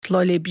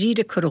láile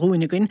bríide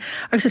churúinigin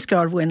agus is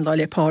garbhfuin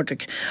láile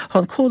pádraig.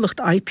 Hán cólacht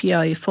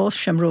IPI fás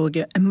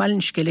seamróge i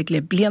meilinskillig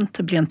le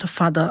blianta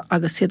fada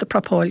agus siad a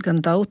propáil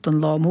gan dat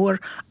an lámór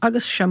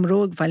agus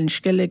seamróg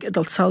meilinskillig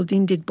idal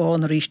saudíndig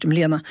bán a rístum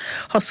léna.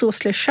 Há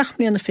sós le 6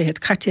 mína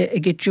féhed caite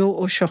ige Jo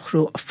ó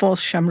Seochrú a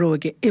fás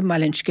seamróge i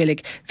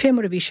meilinskillig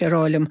fémar a bhí sé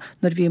ráilm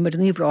nar bhí mar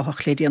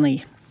níomhráthach le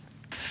déanaí.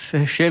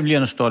 Sé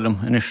bliana stolum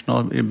inis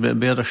ná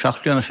beidir 7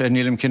 bliana sé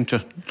nílim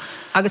cinnte.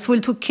 Agus bhfuil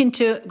tú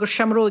cinnte gur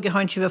seamróge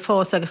haintse bheith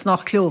fás agus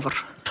nach clóver.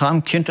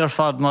 Tám cinnte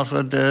fad mar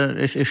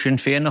is sin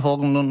féin a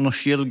hágan nó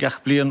síl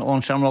gach blian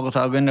ón seamrógat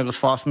agin agus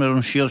fás mar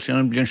an síl sin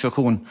an blian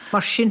seachún.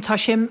 Mar sin tá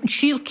sé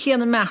síl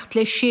céanna mecht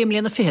le 7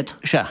 bliana féhed.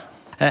 Se.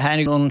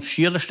 Hennig an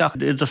sílaisteach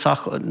idir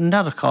sach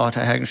neidircát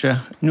a hegan sé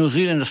New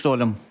Zealand a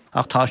stolum.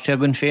 Ach tá sé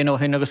gunn féin ó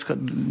hin agus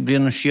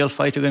bhíon an síl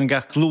feite gon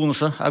gach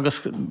clúnasa agus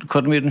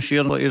chudmíad an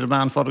síl idir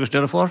man fád agus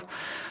deire fór.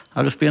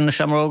 Agus bíon na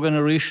seamrógan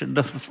a rís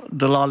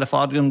de lá le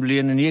fágan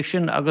blian in éic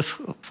sin agus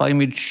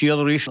feimid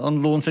síl rís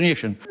an lún san éic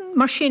sin.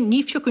 Mar sin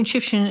níomhseach chun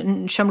sib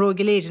sin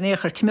seamróga léidir in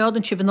éair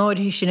cimeádan sibh an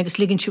áirithe sin agus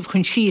ligann sibh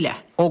chun síle.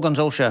 Ó gan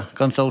sóse.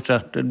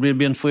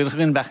 Bíon fuilech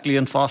in bechlíí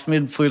an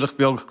fásmid fuilech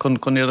beag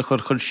chun éire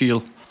chud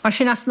síl. Mar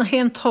sin as na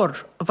héan tor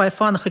a bhaid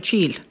fánach a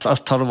síl.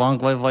 As tar bhain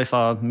bhaid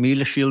fá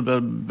míle síl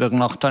beag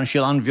nach tan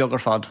síl an bheagar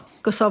fad.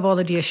 Gus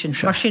ábhála dí sin.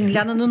 Mar sin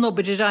leanana nó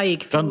nobidir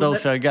raig. Gandó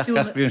sé gach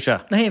blion se.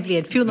 Na héh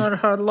bliad fiúnar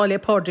láile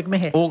pádraig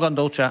mehé. Ó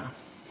gandó se.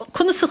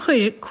 Conna sa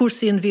chuir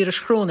cuasaí an vírus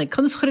chrónig,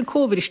 conna sa chuir an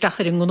COVID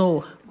isteachar in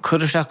gó.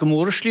 Chuiristeach go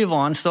mór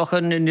slíháin stocha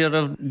ní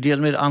a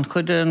díalmid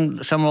anchuid an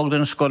seamróg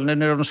an scoilna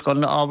ar an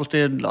scoilna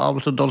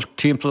ábalta dul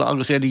timppla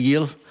agus é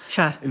díal.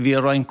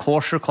 Bhí rain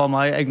cóir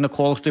comáid ag na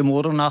cólachtaí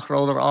mór nach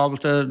ráidir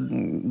ábalta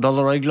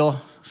dul reigló,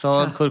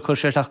 so chuir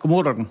séteach go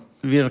mórarn.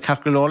 Bhí a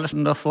carcalálas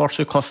na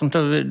fórsa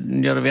cosanta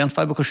ní a bhéan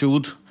feibe go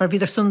siúd. Mar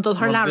bhíidir sun dul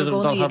th leir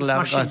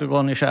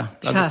gcóí se.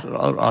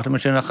 Áta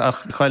sin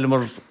ach chaile mar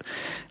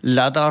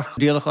ledar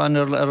díalacháin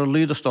ar a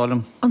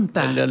lídastálim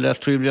le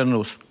 3 bliain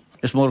nús.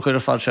 Is mór chuir a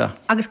fad se.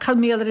 Agus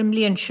cadméalar im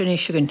líon sin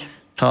éisisin.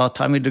 Tá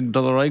táimid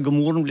dul raig go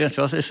mór an blian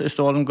se is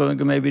tálim go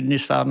méid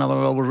níos fearna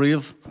mar over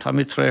riomh.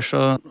 Táimid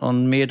tréise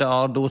an méad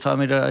ádú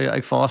táimid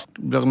ag fást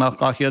beag nach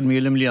 200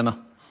 mílim líana.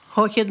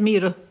 200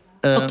 míle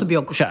potta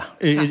beag. Se.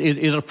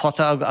 Idir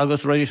potta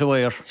agus réis a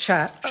bhair.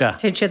 Se.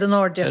 Tin siad an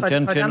áde.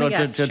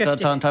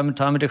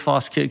 Táimid ag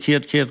fást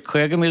céad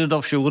 2 míle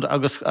dómh siúd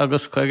agus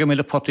 2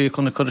 míle pottaí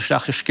chuna chuir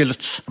isteach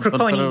skillets.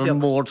 Crocáin beag.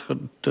 Mór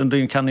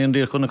dún caníon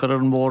dír chuna chuir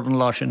an mór an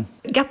lásin.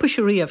 Gappa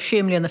sé riamh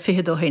séimlíonna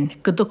fihead ó hin,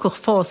 go ducach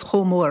fás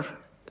chomór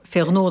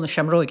fégnóna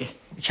seamróge.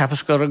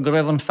 Ceapas gur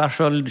greibhann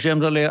feisiil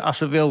déimda le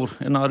as a bheabhar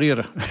in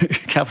áíire.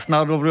 Ceapas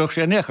ná róbreoch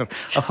sé néchar.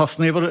 A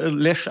chosníbar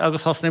leis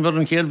agus chosníbar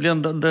an chéad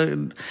blian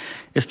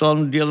is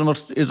táim díalamar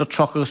idir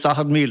 3 agus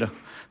 4 míle.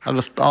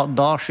 Agus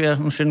dá sé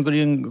an sin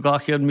goíon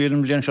 200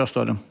 mílim blian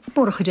seostáilm.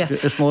 Móracha dé.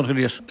 Is mór go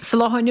díos. Sa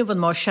láthaniuhan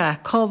má se,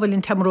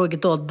 cábhailín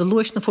teamróige dul, de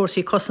luis na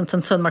fórsaí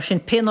cosantan san mar sin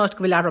pénáid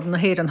go bhfuil arab na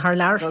héir an th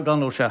leir.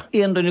 Gan ó se.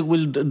 Éon duine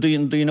bhfuil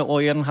daoine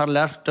óar an th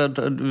leir,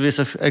 bhís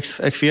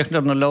ag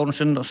fiachnar na leran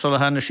sin sa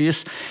hena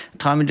síos,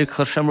 táimid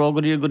chur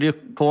seamrógaí go dtí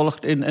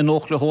cólacht in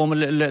Oklahoma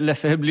le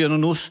 5 blian an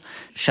nús.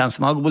 Seans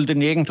má go bhfuil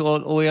den éigent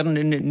óar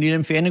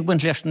nílim féinnig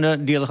buint leis na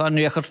díalachán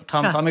néchar,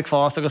 táimid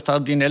fást agus tá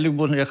dín elig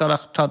buint néchar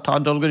ach tá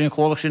dulgarín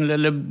cólacht sin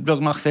le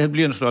beag nach 5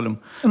 blian stáilm.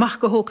 Amach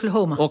go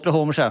Oklahoma.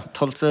 Oklahoma se,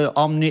 tulta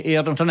Omni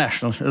Air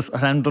International is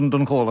ran dun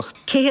cólacht.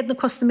 Céhéad na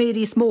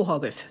costaméirí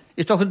móthagah?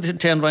 Is toch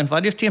ten rein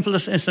vadíh timppla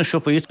is na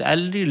siúpaí,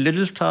 Aldi,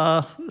 Lidl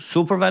tá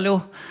Super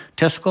Value,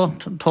 Tesco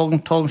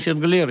tógan siad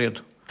go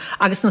léiriad.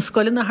 Agus na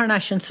scoilin na Harna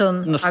sin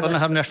son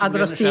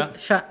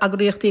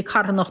agraíochtaí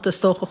carnachta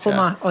tócha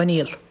chuma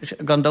áníl.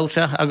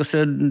 Gandóte agus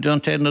dún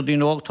téna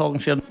dín óg tógan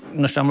siad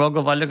na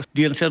seamróga bhaile agus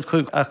díon siad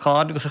chuig a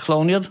chád agus a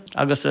chlóniad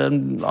agus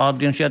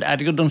díon siad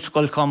airgad an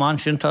scoil cámán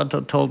sin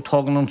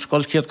tógan an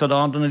scoil ciad go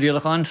dáin na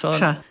díalacháin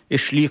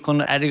is slí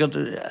chun airgad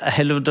a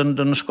heileh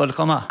den scoil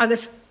cámá.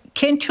 Agus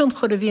cén chur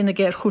a bhíonna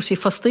géir chusaí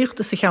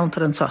fastíochta sa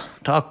cheantaransa?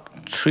 Tá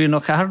trí nó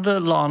cearda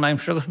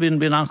lánaimse agus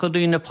bíon ancha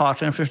daoine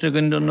páirtimse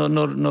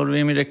nó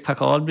bhíimi ag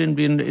peáil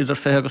bíon idir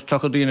 5 agus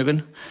 3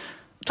 daoinegan.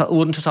 Tá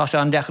úanta tá sé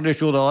an dechar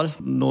siúdáil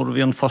nóair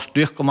bhíon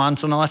fostíoch go man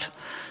san áit.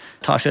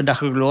 Tá sé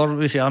dechar glór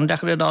bhí sé an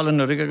dechar dála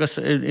nurig agus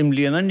im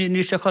líana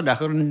ní sé chu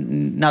dechar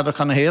neidir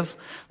chuna héamh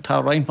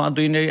tá roiint má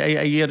daoine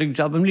a dhéirigh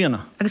job im líana.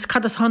 Agus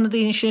cad is hána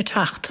daoine sin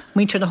techt?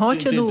 Muintear na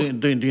háite nó?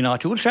 Dí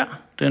náitiúil se.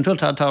 Dúntul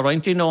tá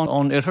rointíí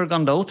ón idir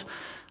gan dót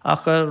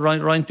ach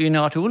rointíí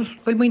náitiúil.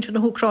 Bhfuil muintear na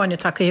Húcráine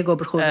take hé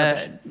gobar chuúil?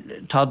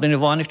 Tá duine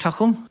bháinnig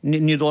tachum,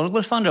 ní dóla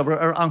bhfuil fan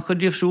ar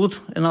anchadíomh siúd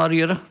in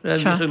áíire.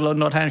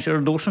 Ná hain sé ar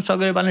dúsan sa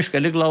go bhainnig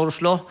scaillig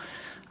láras lá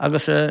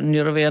agus ní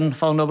a bhéon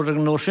fánabar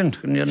an nó sin,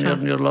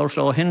 níor láras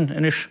lá hin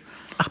inis.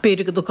 Ach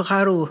beidir go ducha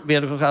charú.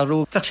 Beidir go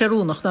charú. Fech sé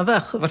rúnach na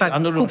bheith.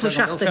 Cúpla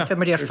seachtain fe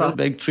mar dhearfá.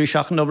 Beag 3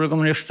 seachtain obair go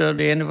minister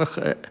déanamh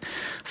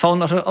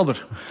fánar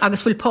obair.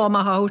 Agus bhfuil pá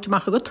maith áút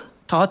macha gut?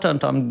 Tá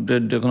tam de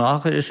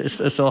gnách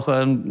is doch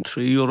an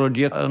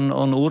 €3 an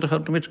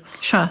úr mit.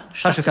 Tá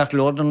sé ceart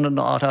lorden an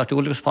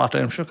áúlagus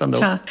páimse gan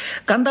dó.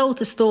 Gandát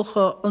is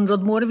tócha an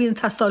rud mór hín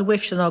tastáil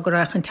wifse a go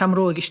raach an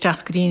tamróig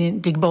isteach grín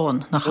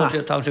digbán nach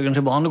tá sé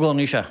an ban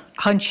gáí se.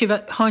 Han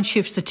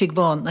sif sa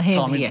tigbán na hé.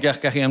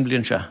 Tá an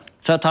blin se.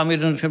 Tá tá mí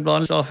an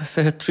fibláin á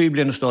fé 3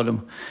 bliana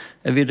stóm.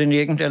 A bhí den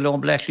éigen le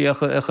bleichlí a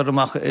chu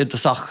amach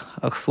idirach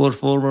ach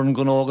fuór an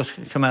gnágus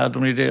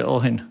cheméadm idé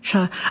óhin.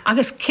 Se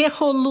agus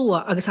céá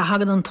lua agus a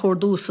hagan an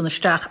tódús an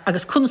isteach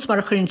agus chunas mar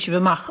a churin si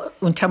bhach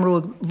ún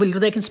tamróg bhfuil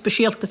d éigen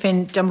speisialta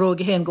féin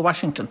tamróg héin go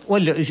Washington.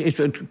 Well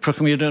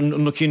proclamíad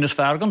an cínas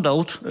feargan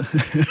dát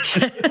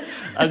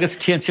agus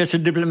té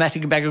sé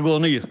diplomatic bag a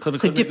gcónaí.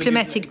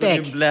 Diplomatic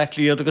bag.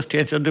 Bleichlí agus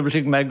té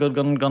diplomatic bag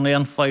gan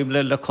éon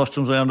feble le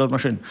customs an mar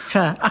sin. Se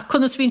ach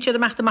chunas vín siad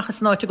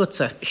amachtamachchas náte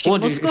gosa.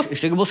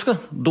 Isté go Mosca.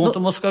 Dúnta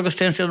Mosca agus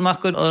té sé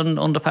amach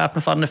an Department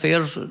of Foreign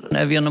Affairs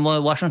a bhíon am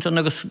Washington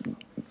agus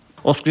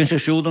oscrín sé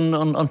siúdan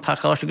an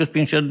pacháis agus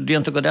bín sé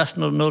díanta go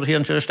deasna nóair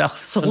híonn sé isteach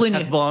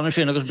bána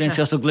sin agus bín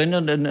sé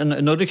glunne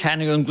nóidir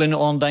chenig an glunne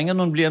an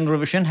dagan an blian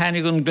roih sin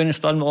henig an glunne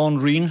stáil an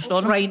rín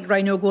stáil.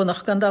 Reinó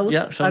gónach gandá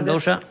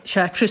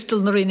se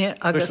crystal na rinne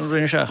agus is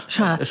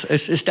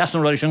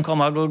dean roiéis sin com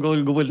go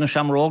bhfuil na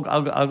semróg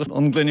agus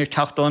an glunne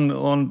teachtáin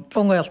an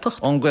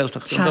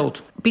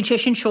ghilteach. Bín sé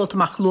sin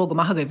seoltamach lóga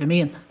a go bh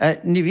míon.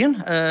 Ní bhíon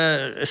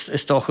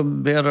is tócha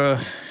bé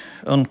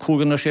an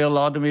cúgan sé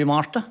láda í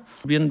Marta.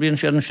 Bíon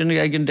sé an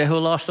sinna gin de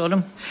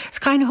lástálim.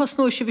 Scaine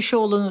hosnú se bhí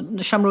seola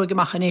na semróige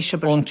machanéis se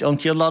an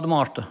cí láda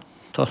Marta.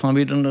 Tás má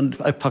bhí an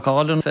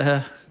pacáin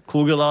fethe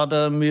cúga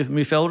láda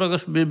mí fé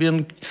agus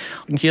bíon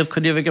an céad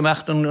chudíomh go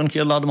mecht an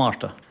cí láda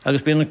Marta.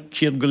 Agus bíon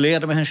cíad go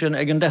léir hen sin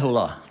ag an de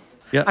lá.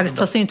 Agus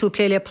tá sin tú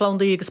pléile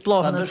plándaí agus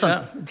pláhanna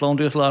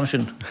plándaí lá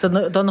sin.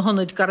 Don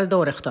honnaid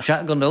garadóireachta.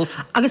 Se gan dát.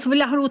 Agus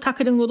bhfuil leharú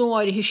take an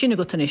gúdáir hí sinna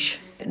gotanis.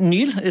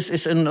 Níl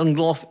is an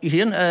gláf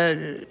híon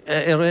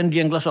an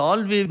díon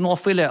glasáil hí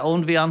náfuile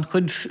ón bhí an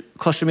chud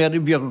cosméirí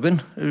begagan,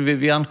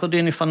 bhí an chud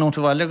déanaine fanúnta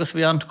bhile agus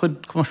bhí an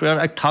chud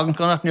cumasfuir ag tagan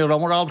gannach ní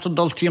romarálta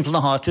dul timp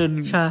na háte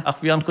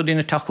ach bhí an chud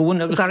déanaine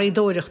taún agus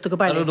garadóireachta go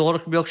bailile.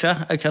 Garadóireach beag se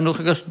ag cheanú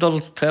agus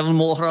dul trefil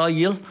móthra a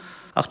díal.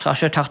 Ach tá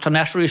sé tata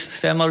neisrís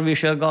fémar bhí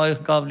sé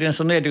gáblíonn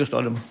san néidir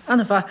stáilm.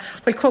 Anna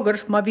bhfuil cogur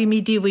má bhí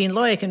mí díomhaon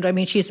leig an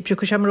raimín síos a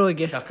piúcha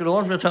semróige.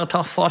 Teachgur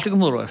tá fála go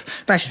múrah.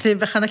 Beiste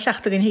bhechanna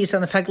chleachta an híos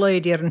anna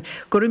feagléidíar an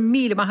gur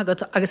míle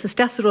maigad agus is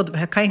deród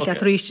bheit caiintle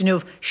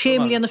ríisteúh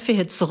séimlíanana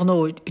fihead sa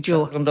nóid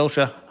Jo. An dá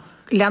se.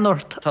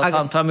 Leanort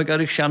Tá me gar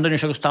seandan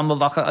agus tam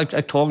bhacha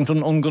ag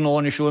tógann an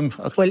gnáinisiúim.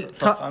 Bhfuil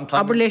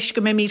aber leis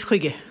go mé míad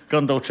chuige.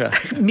 Gandóte.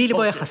 Míle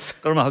buchas.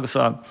 Gur agus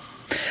an.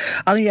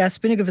 Anna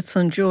spinnig go bhid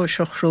san Jo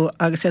seochrú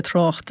agus é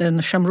trácht ar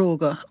na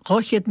semróga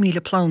 800 míle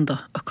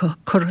plánda a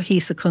chur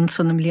hísa chun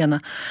sanna mlíana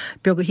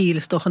beag go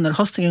hílas dochan ar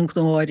hostingin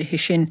gnóáide hí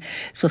sin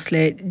sos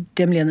le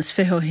demlíanas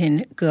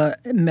féthhin go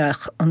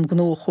meach an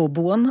gnóchó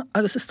buan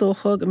agus is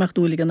tócha go meach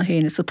dúlagan na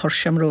héine sa tor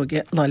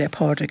semróge láile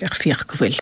pádraig ag fioch go bhfuil.